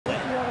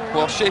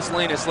Well, Shea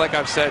Salinas, like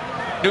I've said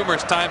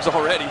numerous times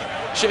already,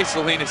 Shea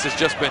Salinas has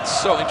just been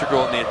so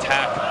integral in the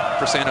attack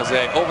for San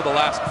Jose over the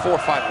last 4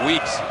 or 5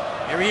 weeks.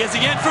 Here he is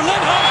again for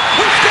Lenhart,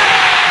 who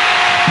scores!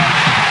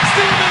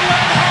 Steven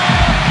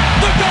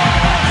Lenhart, the goal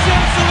of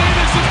Shea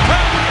Salinas'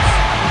 powers,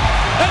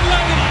 and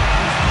Lenhart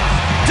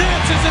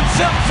dances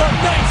himself a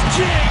nice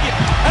jig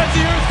as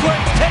the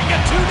Earthquakes take a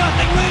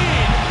 2-0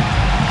 lead.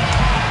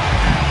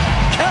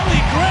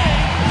 Kelly Gray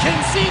can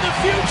see the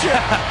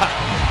future.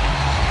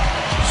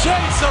 Shea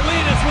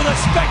Salinas with a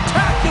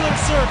spectacular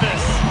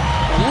service.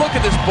 Look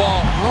at this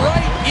ball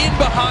right in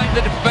behind the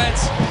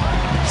defense.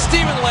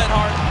 Steven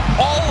Lenhart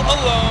all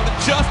alone,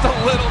 just a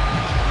little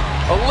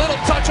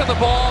touch on the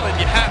ball, and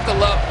you have to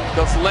love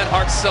those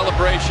Lenhart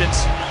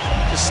celebrations.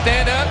 Just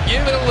stand up,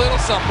 give it a little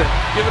something,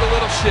 give it a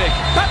little shake.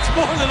 That's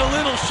more than a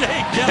little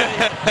shake, Kelly.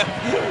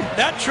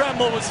 That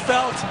tremble was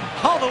felt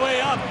all the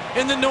way up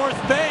in the North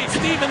Bay.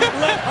 Steven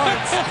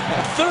Lenhart's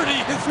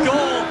 30th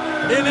goal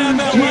in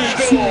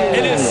MLS,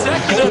 in his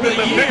second of the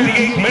year,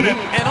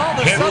 and all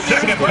of a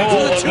sudden the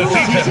Earthquakes with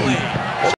a 2-0 lead.